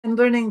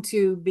learning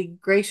to be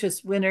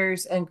gracious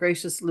winners and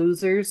gracious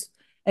losers.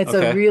 It's a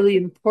Okay. really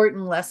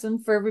important lesson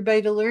for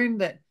everybody to learn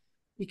that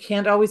you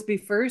can't always be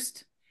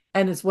first.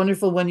 And it's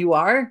wonderful when you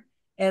are.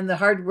 And the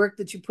hard work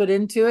that you put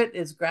into it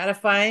is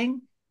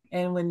gratifying.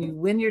 And when you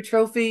win your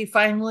trophy,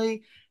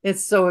 finally,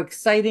 it's so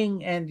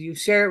exciting and you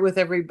share it with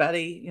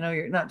everybody. You know,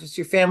 you're not just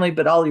your family,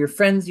 but all your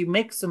friends. You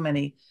make so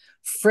many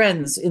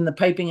friends in the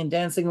piping and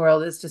dancing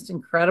world. It's just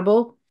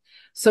incredible.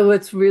 So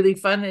it's really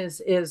fun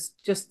is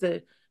just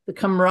the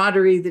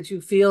camaraderie that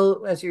you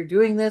feel as you're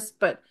doing this,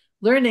 but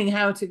learning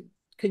how to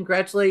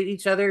congratulate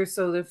each other.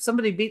 So if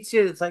somebody beats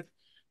you, it's like,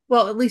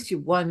 well, at least you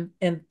won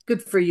and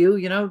good for you,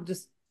 you know,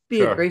 just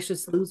be a Sure.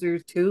 gracious loser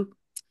too.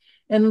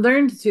 And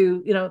learn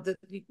to, you know, that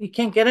you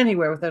can't get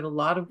anywhere without a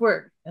lot of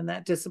work and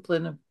that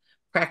discipline of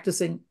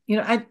practicing. You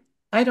know,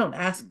 I don't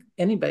ask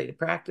anybody to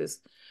practice.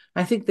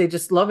 I think they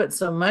just love it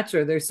so much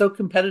or they're so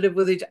competitive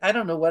with each. I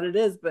don't know what it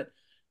is, but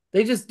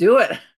they just do it.